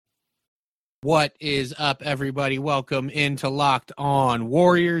What is up, everybody? Welcome into Locked On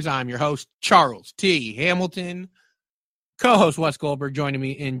Warriors. I'm your host, Charles T. Hamilton. Co-host Wes Goldberg joining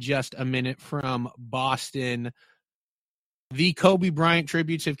me in just a minute from Boston. The Kobe Bryant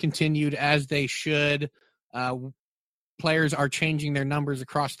tributes have continued as they should. Players are changing their numbers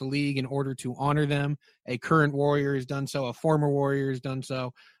across the league in order to honor them. A current Warrior has done so, a former Warrior has done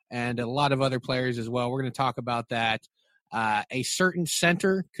so, and a lot of other players as well. We're going to talk about that. A certain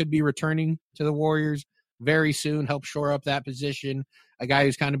center could be returning to the Warriors very soon, help shore up that position. A guy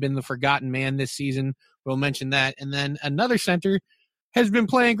who's kind of been the forgotten man this season. We'll mention that. And then another center has been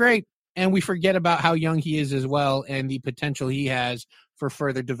playing great, and we forget about how young he is as well and the potential he has for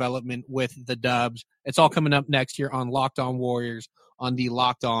further development with the Dubs. It's all coming up next here on Locked On Warriors on the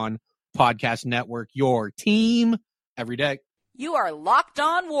Locked On Podcast Network, your team every day. You are Locked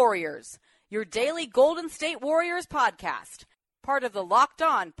On Warriors, your daily Golden State Warriors podcast, part of the Locked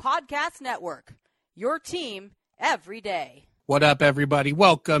On Podcast Network, your team every day. What up, everybody?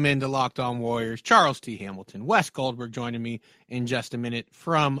 Welcome into Locked On Warriors. Charles T. Hamilton, Wes Goldberg joining me in just a minute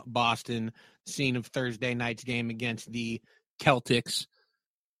from Boston, scene of Thursday night's game against the Celtics.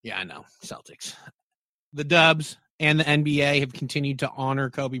 Yeah, I know, Celtics. The Dubs and the NBA have continued to honor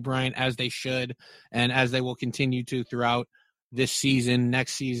Kobe Bryant as they should and as they will continue to throughout this season,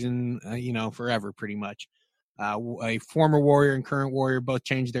 next season, forever pretty much. A former Warrior and current Warrior both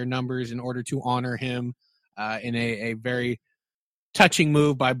changed their numbers in order to honor him in a very touching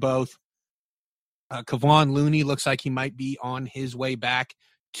move by both. Kevon Looney looks like he might be on his way back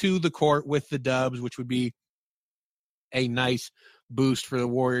to the court with the Dubs, which would be a nice boost for the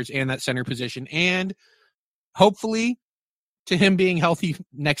Warriors and that center position. And hopefully to him being healthy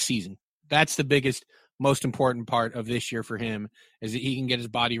next season. That's the biggest, most important part of this year for him, is that he can get his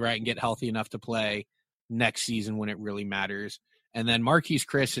body right and get healthy enough to play next season when it really matters. And then Marquise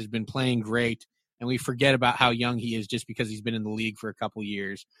Chriss has been playing great, and we forget about how young he is just because he's been in the league for a couple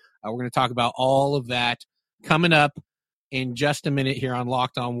years. We're going to talk about all of that coming up in just a minute here on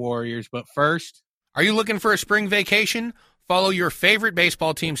Locked On Warriors. But first, are you looking for a spring vacation? Follow your favorite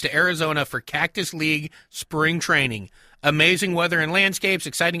baseball teams to Arizona for Cactus League spring training. Amazing weather and landscapes,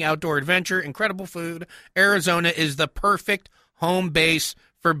 exciting outdoor adventure, incredible food. Arizona is the perfect home base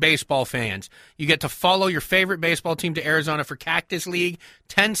for baseball fans. You get to follow your favorite baseball team to Arizona for Cactus League,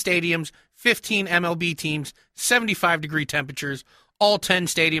 10 stadiums, 15 MLB teams, 75-degree temperatures. All 10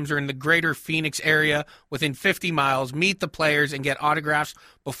 stadiums are in the greater Phoenix area within 50 miles. Meet the players and get autographs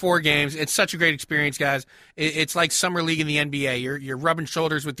before games. It's such a great experience, guys. It's like Summer League in the NBA. You're rubbing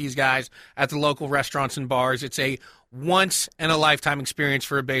shoulders with these guys at the local restaurants and bars. It's a once-in-a-lifetime experience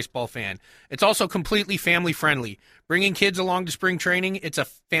for a baseball fan. It's also completely family-friendly. Bringing kids along to spring training, it's a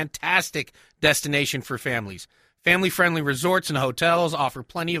fantastic destination for families. Family-friendly resorts and hotels offer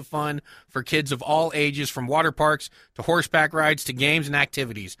plenty of fun for kids of all ages, from water parks to horseback rides to games and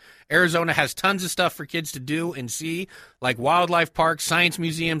activities. Arizona has tons of stuff for kids to do and see, like wildlife parks, science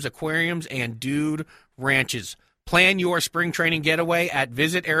museums, aquariums, and dude ranches. Plan your spring training getaway at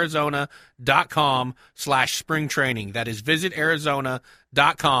visitarizona.com/spring training. That is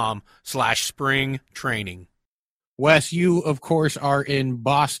visitarizona.com/spring training. Wes, you, of course, are in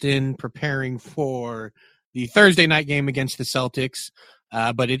Boston preparing for the Thursday night game against the Celtics,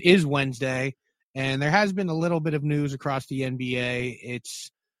 but it is Wednesday, and there has been a little bit of news across the NBA.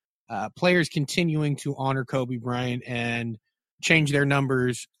 It's players continuing to honor Kobe Bryant and change their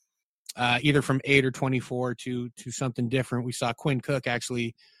numbers either from 8 or 24 to something different. We saw Quinn Cook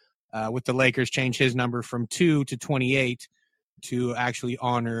actually with the Lakers change his number from 2 to 28 to actually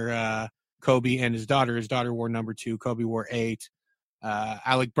honor Kobe and his daughter. His daughter wore number 2. Kobe wore 8.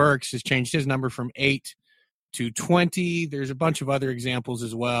 Alec Burks has changed his number from 8 to 20. There's a bunch of other examples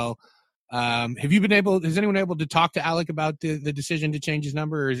as well. Has anyone able to talk to Alec about the decision to change his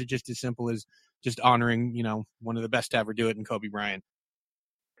number, or is it just as simple as just honoring, one of the best to ever do it in Kobe Bryant?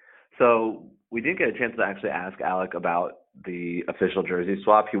 So we didn't get a chance to actually ask Alec about the official jersey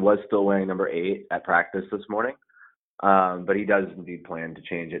swap. He was still wearing number 8 at practice this morning, but he does indeed plan to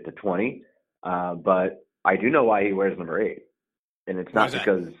change it to 20. But I do know why he wears number 8, and it's not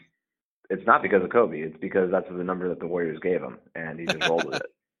because of Kobe. It's because that's the number that the Warriors gave him, and he just rolled with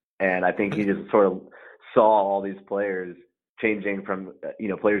it. And I think he just sort of saw all these players changing from,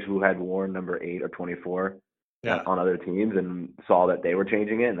 players who had worn number 8 or 24 on other teams, and saw that they were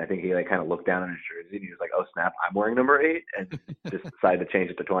changing it. And I think he kind of looked down on his jersey and he was like, oh snap, I'm wearing number 8, and just decided to change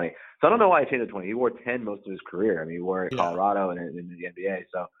it to 20. So I don't know why he changed it to 20. He wore 10 most of his career. I mean, he wore it at Colorado and in the NBA.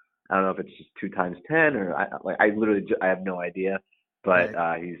 So I don't know if it's just 2 times 10 or I have no idea.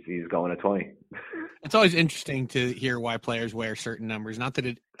 but he's going to 20. It's always interesting to hear why players wear certain numbers. Not that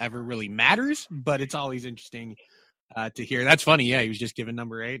it ever really matters, but it's always interesting to hear. That's funny. Yeah, he was just given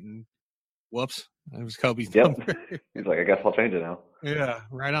number 8, and whoops, it was Kobe's number. He's like, I guess I'll change it now. Yeah,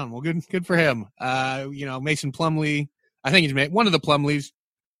 right on. Well, good for him. Mason Plumlee, I think he's one of the Plumlees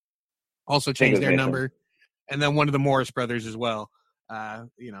also changed their number, and then one of the Morris brothers as well. I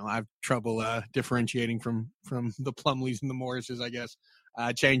have trouble differentiating from the Plumlees and the Morrises, I guess.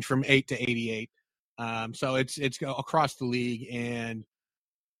 Changed from 8 to 88. So it's across the league, and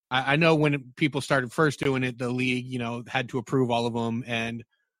I know when people started first doing it, the league, had to approve all of them. And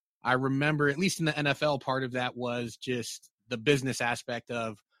I remember, at least in the NFL, part of that was just the business aspect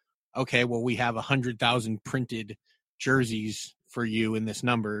of, okay, well, we have 100,000 printed jerseys for you in this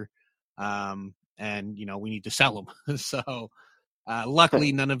number, and we need to sell them. So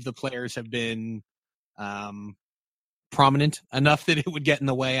luckily, none of the players have been prominent enough that it would get in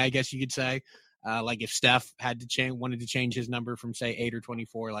the way, I guess you could say. Like if Steph wanted to change his number from say 8 or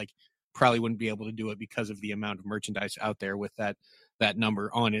 24, like probably wouldn't be able to do it because of the amount of merchandise out there with that number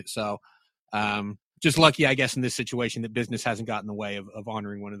on it. So just lucky, I guess, in this situation that business hasn't gotten in the way of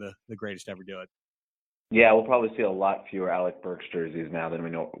honoring one of the greatest to ever do it. Yeah, we'll probably see a lot fewer Alec Burks jerseys now than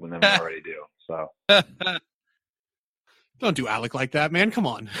we already do. So don't do Alec like that, man. Come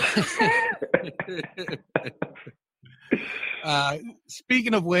on.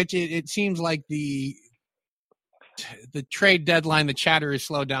 Speaking of which, it seems like the trade deadline, the chatter is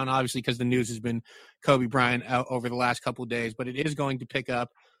slowed down, obviously, because the news has been Kobe Bryant out over the last couple of days, but it is going to pick up.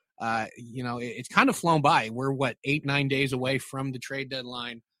 It's kind of flown by. We're 8-9 days away from the trade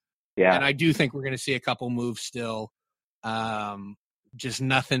deadline. Yeah. And I do think we're going to see a couple moves still. Just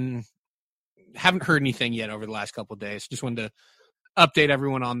nothing. Haven't heard anything yet over the last couple of days. Just wanted to update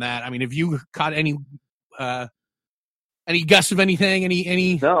everyone on that. I mean, have you caught any gusts of anything?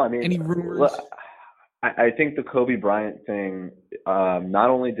 Any rumors? Look, I think the Kobe Bryant thing, not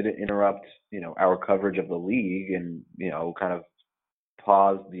only did it interrupt, our coverage of the league and, kind of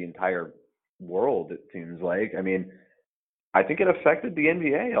paused the entire world, it seems like. I mean, I think it affected the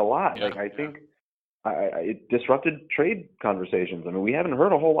NBA a lot. Yeah, I think it disrupted trade conversations. I mean, we haven't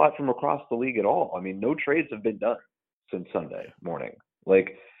heard a whole lot from across the league at all. I mean, no trades have been done since Sunday morning.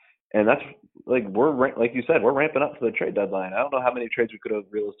 And that's like you said, we're ramping up to the trade deadline. I don't know how many trades we could have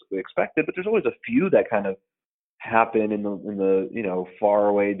realistically expected, but there's always a few that kind of happen in the far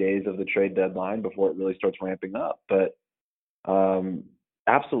away days of the trade deadline before it really starts ramping up. But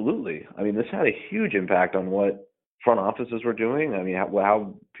absolutely, I mean, this had a huge impact on what front offices were doing. I mean,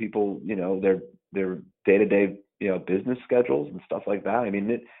 how people, their day-to-day, business schedules and stuff like that. I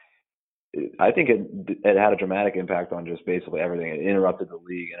mean, I think it had a dramatic impact on just basically everything. It interrupted the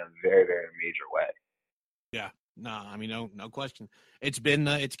league in a very, very major way. Yeah, no, I mean, no question. It's been,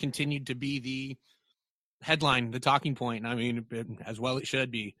 it's continued to be the headline, the talking point. I mean, as well it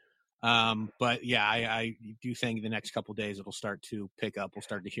should be. But yeah, I do think the next couple of days it'll start to pick up. We'll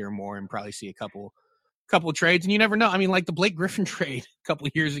start to hear more and probably see a couple of trades. And you never know. I mean, like the Blake Griffin trade a couple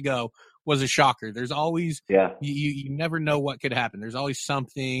of years ago was a shocker. There's always, you never know what could happen. There's always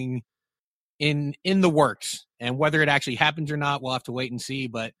something in the works, and whether it actually happens or not, we'll have to wait and see.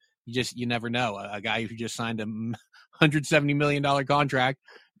 But you never know. A guy who just signed a $170 million contract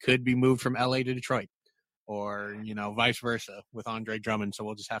could be moved from LA to Detroit, or vice versa with Andre Drummond. So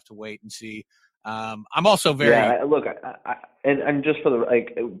we'll just have to wait and see. I'm also very look. And just for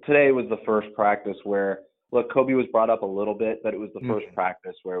today was the first practice where Kobe was brought up a little bit, but it was the first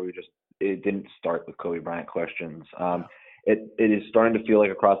practice where it didn't start with Kobe Bryant questions. It is starting to feel like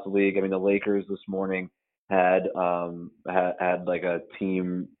across the league. I mean, the Lakers this morning had like a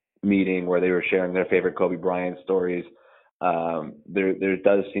team meeting where they were sharing their favorite Kobe Bryant stories. There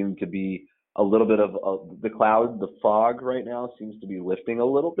does seem to be a little bit of the fog right now seems to be lifting a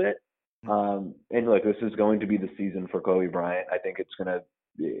little bit. And look, this is going to be the season for Kobe Bryant. I think that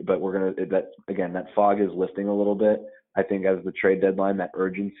fog is lifting a little bit. I think as the trade deadline, that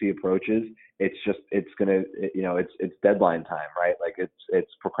urgency approaches, it's deadline time, right? Like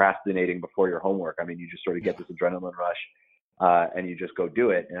it's procrastinating before your homework. I mean, you just sort of get this adrenaline rush, and you just go do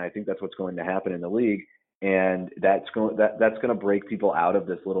it. And I think that's what's going to happen in the league. And that's going to break people out of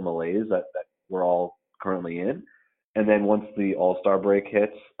this little malaise that we're all currently in. And then once the All-Star break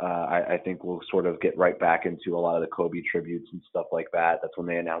hits, I think we'll sort of get right back into a lot of the Kobe tributes and stuff like that. That's when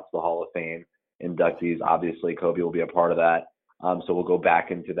they announce the Hall of Fame inductees. Obviously, Kobe will be a part of that. So we'll go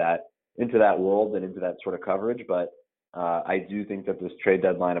back into that world and into that sort of coverage. But I do think that this trade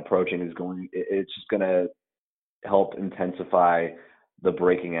deadline approaching it's just going to help intensify the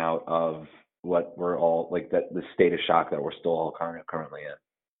breaking out of what we're all like, that the state of shock that we're still all currently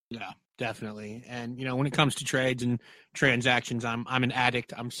in. Yeah, definitely. And when it comes to trades and transactions, I'm an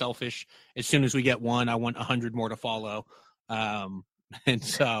addict. I'm selfish. As soon as we get one, I want 100 more to follow. And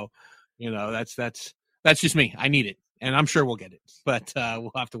so, that's just me. I need it, and I'm sure we'll get it. But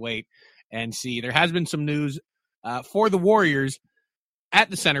we'll have to wait and see. There has been some news for the Warriors at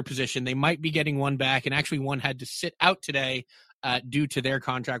the center position. They might be getting one back, and actually one had to sit out today due to their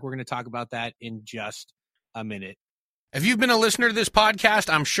contract. We're going to talk about that in just a minute. If you've been a listener to this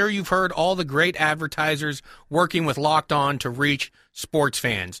podcast, I'm sure you've heard all the great advertisers working with Locked On to reach sports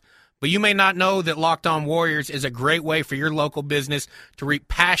fans. But you may not know that Locked On Warriors is a great way for your local business to reach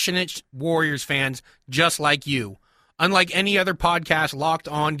passionate Warriors fans just like you. Unlike any other podcast, Locked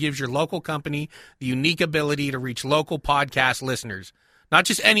On gives your local company the unique ability to reach local podcast listeners. Not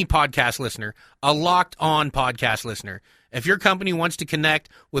just any podcast listener, a Locked On podcast listener. If your company wants to connect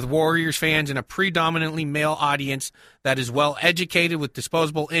with Warriors fans in a predominantly male audience that is well educated with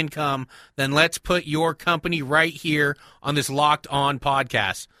disposable income, then let's put your company right here on this Locked On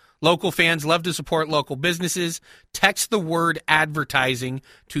podcast. Local fans love to support local businesses. Text the word advertising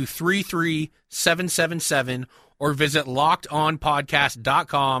to 33777 or visit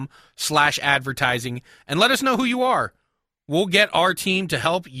lockedonpodcast.com/advertising and let us know who you are. We'll get our team to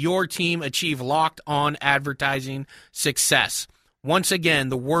help your team achieve Locked On advertising success. Once again,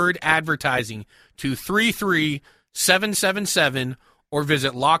 the word advertising to 33777 or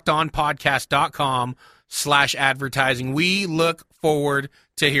visit lockedonpodcast.com/advertising. We look forward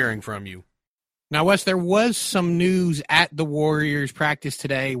to hearing from you. Now, Wes, there was some news at the Warriors practice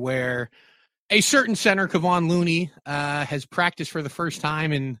today where a certain center, Kevon Looney, has practiced for the first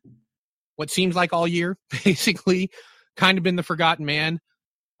time in what seems like all year, basically. Kind of been the forgotten man.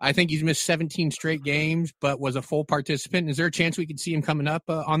 I think he's missed 17 straight games, but was a full participant. Is there a chance we could see him coming up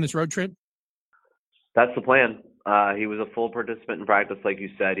on this road trip? That's the plan. He was a full participant in practice, like you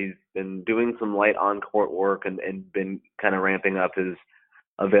said. He's been doing some light on-court work and been kind of ramping up his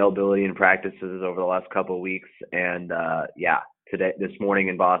availability in practices over the last couple of weeks. And this morning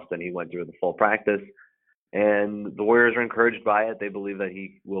in Boston, he went through the full practice. And the Warriors are encouraged by it. They believe that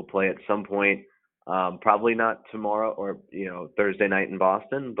he will play at some point. Probably not tomorrow or Thursday night in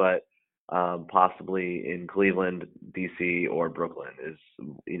Boston, but possibly in Cleveland, DC, or Brooklyn. Is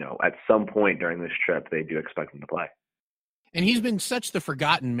at some point during this trip they do expect him to play. And he's been such the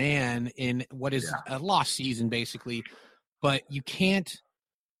forgotten man in what is a lost season, basically. But you can't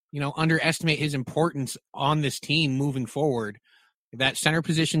underestimate his importance on this team moving forward. That center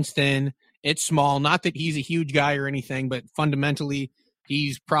position's thin. It's small. Not that he's a huge guy or anything, but fundamentally,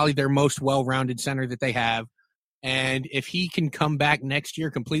 he's probably their most well-rounded center that they have. And if he can come back next year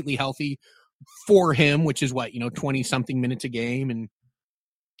completely healthy for him, which is 20-something minutes a game and,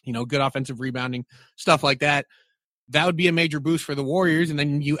 good offensive rebounding, stuff like that, that would be a major boost for the Warriors. And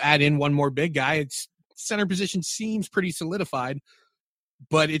then you add in one more big guy. It's center position seems pretty solidified,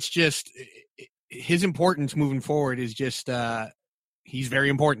 but it's just his importance moving forward is just he's very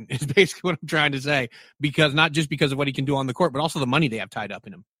important is basically what I'm trying to say, because not just because of what he can do on the court, but also the money they have tied up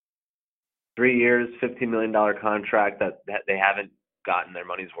in him. 3 years, $15 million contract that they haven't gotten their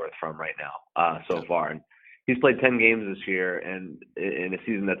money's worth from right now so far. And he's played 10 games this year, and in a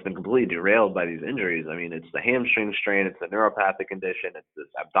season that's been completely derailed by these injuries. I mean, it's the hamstring strain, it's the neuropathic condition, it's this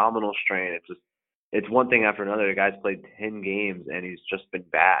abdominal strain. It's one thing after another. The guy's played 10 games, and he's just been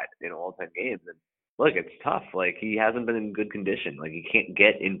bad in all 10 games. And look, it's tough. Like, he hasn't been in good condition. Like, he can't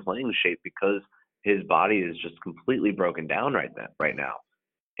get in playing shape because his body is just completely broken down right now.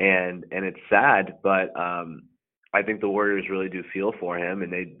 And it's sad, but I think the Warriors really do feel for him,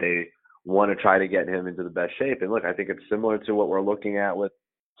 and they want to try to get him into the best shape. And look, I think it's similar to what we're looking at with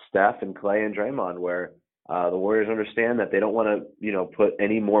Steph and Clay and Draymond, where the Warriors understand that they don't want to, put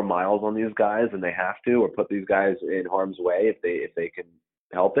any more miles on these guys than they have to, or put these guys in harm's way if they can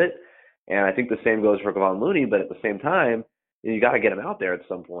help it. And I think the same goes for Kevon Looney, but at the same time, you got to get him out there at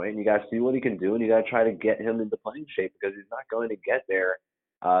some point, and you got to see what he can do, and you got to try to get him into playing shape, because he's not going to get there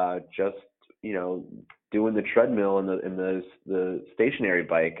just doing the treadmill and the stationary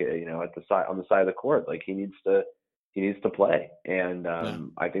bike at the side on the side of the court. Like, he needs to play, and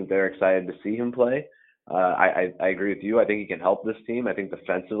I think they're excited to see him play. I agree with you. I think he can help this team. I think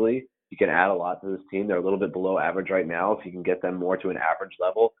defensively he can add a lot to this team. They're a little bit below average right now. If he can get them more to an average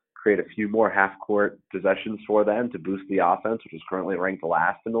level, create a few more half-court possessions for them to boost the offense, which is currently ranked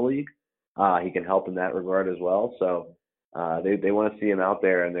last in the league, he can help in that regard as well. So they want to see him out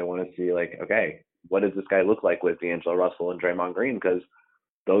there, and they want to see, like, okay, what does this guy look like with D'Angelo Russell and Draymond Green? Because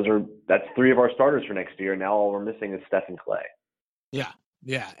that's three of our starters for next year. Now all we're missing is Steph and Clay. Yeah,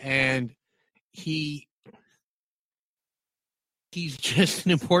 and he's just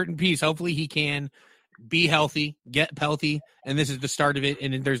an important piece. Hopefully he can be healthy, get healthy, and this is the start of it,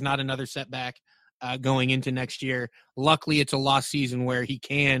 and there's not another setback going into next year. Luckily, it's a lost season where he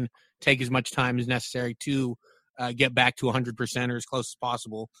can take as much time as necessary to get back to 100% or as close as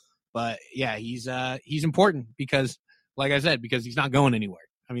possible. But yeah, he's important because, like I said, because he's not going anywhere.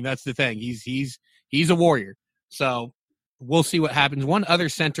 I mean, that's the thing. He's a Warrior. So we'll see what happens. One other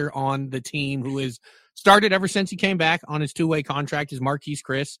center on the team who has started ever since he came back on his 2-way contract is Marquese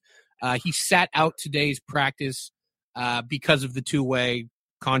Chriss. He sat out today's practice because of the 2-way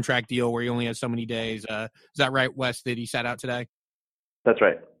contract deal where he only has so many days. Is that right, Wes, that he sat out today? That's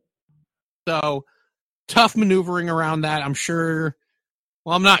right. So tough maneuvering around that. I'm sure.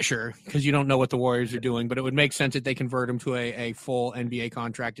 Well, I'm not sure because you don't know what the Warriors are doing, but it would make sense that they convert him to a full NBA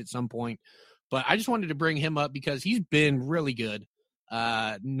contract at some point. But I just wanted to bring him up because he's been really good.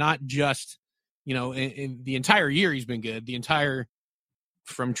 Not just, in the entire year he's been good. The entire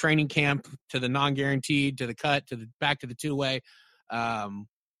from training camp to the non-guaranteed to the cut to the back to the 2-way.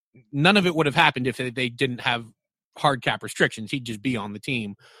 None of it would have happened if they didn't have hard cap restrictions. He'd just be on the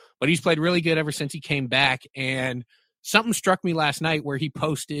team. But he's played really good ever since he came back. And something struck me last night where he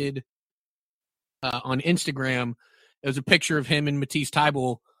posted on Instagram. It was a picture of him and Matisse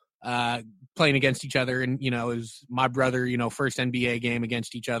Thybulle playing against each other. And, it was my brother, first NBA game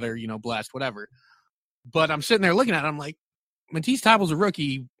against each other, blessed, whatever. But I'm sitting there looking at it. I'm like, Matisse Thybulle's a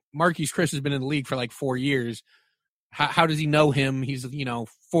rookie. Marquese Chriss has been in the league for like 4 years. How does he know him? He's,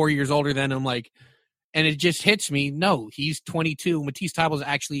 4 years older than him. Like, and it just hits me. No, he's 22. Matisse Thybulle is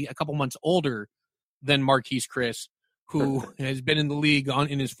actually a couple months older than Marquese Chriss, who has been in the league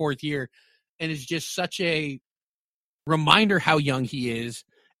in his 4th year. And it's just such a reminder how young he is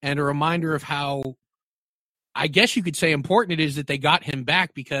and a reminder of how, I guess you could say, important it is that they got him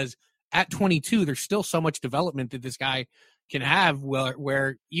back, because at 22, there's still so much development that this guy can have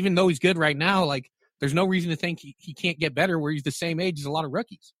where even though he's good right now, like, there's no reason to think he can't get better where he's the same age as a lot of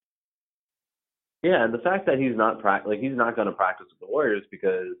rookies. Yeah, and the fact that he's not he's not going to practice with the Warriors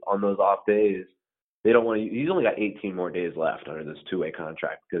because on those off days, they don't want to. He's only got 18 more days left under this 2-way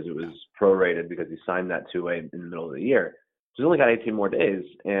contract because it was prorated because he signed that 2-way in the middle of the year. So he's only got 18 more days,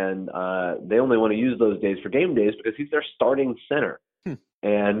 and they only want to use those days for game days because he's their starting center.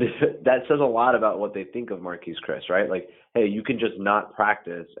 And that says a lot about what they think of Marquese Chriss, right? Like, hey, you can just not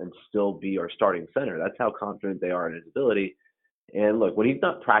practice and still be our starting center. That's how confident they are in his ability. And look, when he's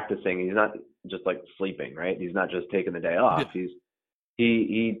not practicing, he's not just like sleeping, right? He's not just taking the day off. Yeah.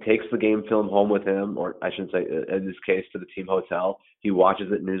 He takes the game film home with him, or I shouldn't say in this case to the team hotel. He watches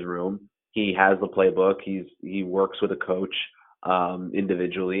it in his room. He has the playbook. He works with a coach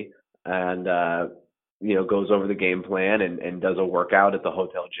individually, and goes over the game plan and does a workout at the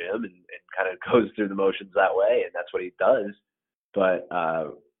hotel gym and kind of goes through the motions that way, and that's what he does. But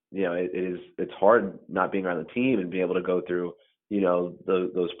it's hard not being around the team and being able to go through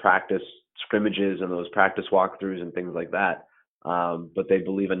those practice scrimmages and those practice walkthroughs and things like that. But they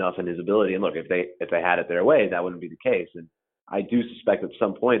believe enough in his ability. And look, if they had it their way, that wouldn't be the case. And I do suspect at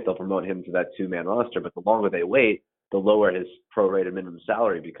some point they'll promote him to that 2-man roster. But the longer they wait, the lower his prorated minimum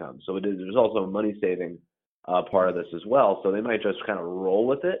salary becomes. So there's also a money saving part of this as well. So they might just kind of roll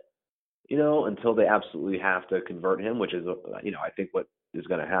with it, until they absolutely have to convert him, which is, I think what is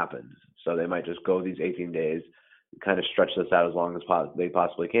going to happen. So they might just go these 18 days, kind of stretch this out as long as they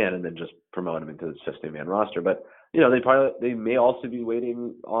possibly can, and then just promote him into this 15-man roster. But they may also be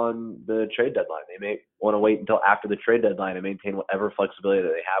waiting on the trade deadline. They may want to wait until after the trade deadline and maintain whatever flexibility that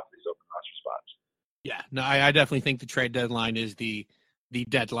they have with these open roster spots. Yeah, no, I definitely think the trade deadline is the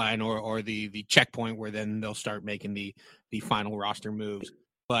deadline or the checkpoint where then they'll start making the final roster moves.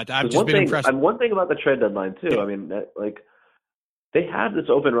 But I've just been impressed. And one thing about the trade deadline too, yeah. I mean, they have this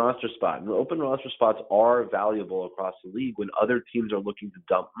open roster spot, and the open roster spots are valuable across the league when other teams are looking to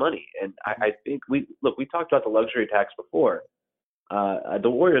dump money. And I think we talked about the luxury tax before. The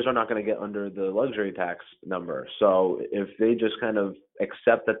Warriors are not going to get under the luxury tax number. So if they just kind of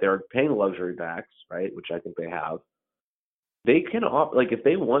accept that they're paying the luxury tax, right, which I think they have, they can if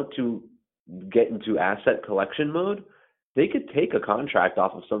they want to get into asset collection mode, they could take a contract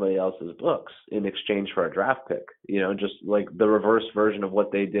off of somebody else's books in exchange for a draft pick, just like the reverse version of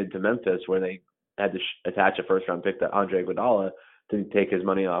what they did to Memphis, where they had to attach a first-round pick to Andre Iguodala to take his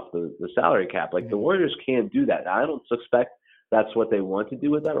money off the salary cap. Like, the Warriors can't do that. Now, I don't suspect that's what they want to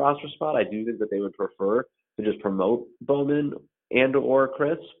do with that roster spot. I do think that they would prefer to just promote Bowman and or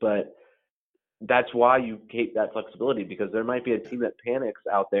Chriss, but that's why you keep that flexibility, because there might be a team that panics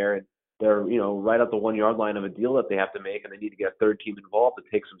out there and they're, right at the 1 yard line of a deal that they have to make, and they need to get a third team involved to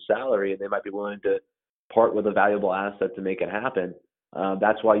take some salary, and they might be willing to part with a valuable asset to make it happen.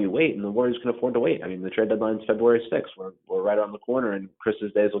 That's why you wait, and the Warriors can afford to wait. I mean, the trade deadline is February 6th. We're right around the corner, and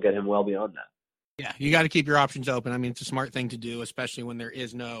Chris's days will get him well beyond that. Yeah, you got to keep your options open. I mean, it's a smart thing to do, especially when there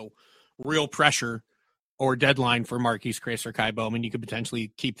is no real pressure or deadline for Marquese Chriss or Kai Bowman. You could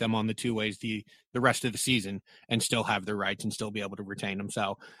potentially keep them on the two ways the rest of the season and still have their rights and still be able to retain them.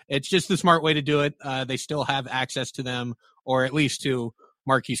 So it's just the smart way to do it. They still have access to them, or at least to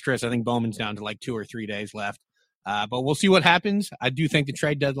Marquese Chriss. I think Bowman's down to like 2 or 3 days left. But we'll see what happens. I do think the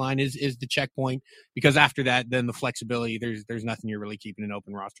trade deadline is the checkpoint, because after that, then the flexibility, there's nothing you're really keeping an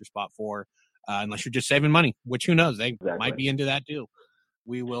open roster spot for, unless you're just saving money, which who knows? They might be into that too.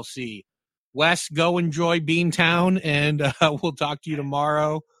 We will see. Wes, go enjoy Beantown, and we'll talk to you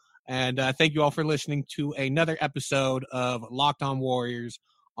tomorrow. And thank you all for listening to another episode of Locked On Warriors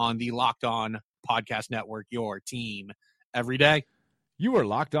on the Locked On Podcast Network, your team every day. You are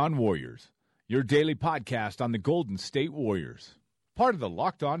Locked On Warriors, your daily podcast on the Golden State Warriors, part of the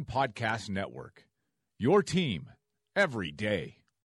Locked On Podcast Network, your team every day.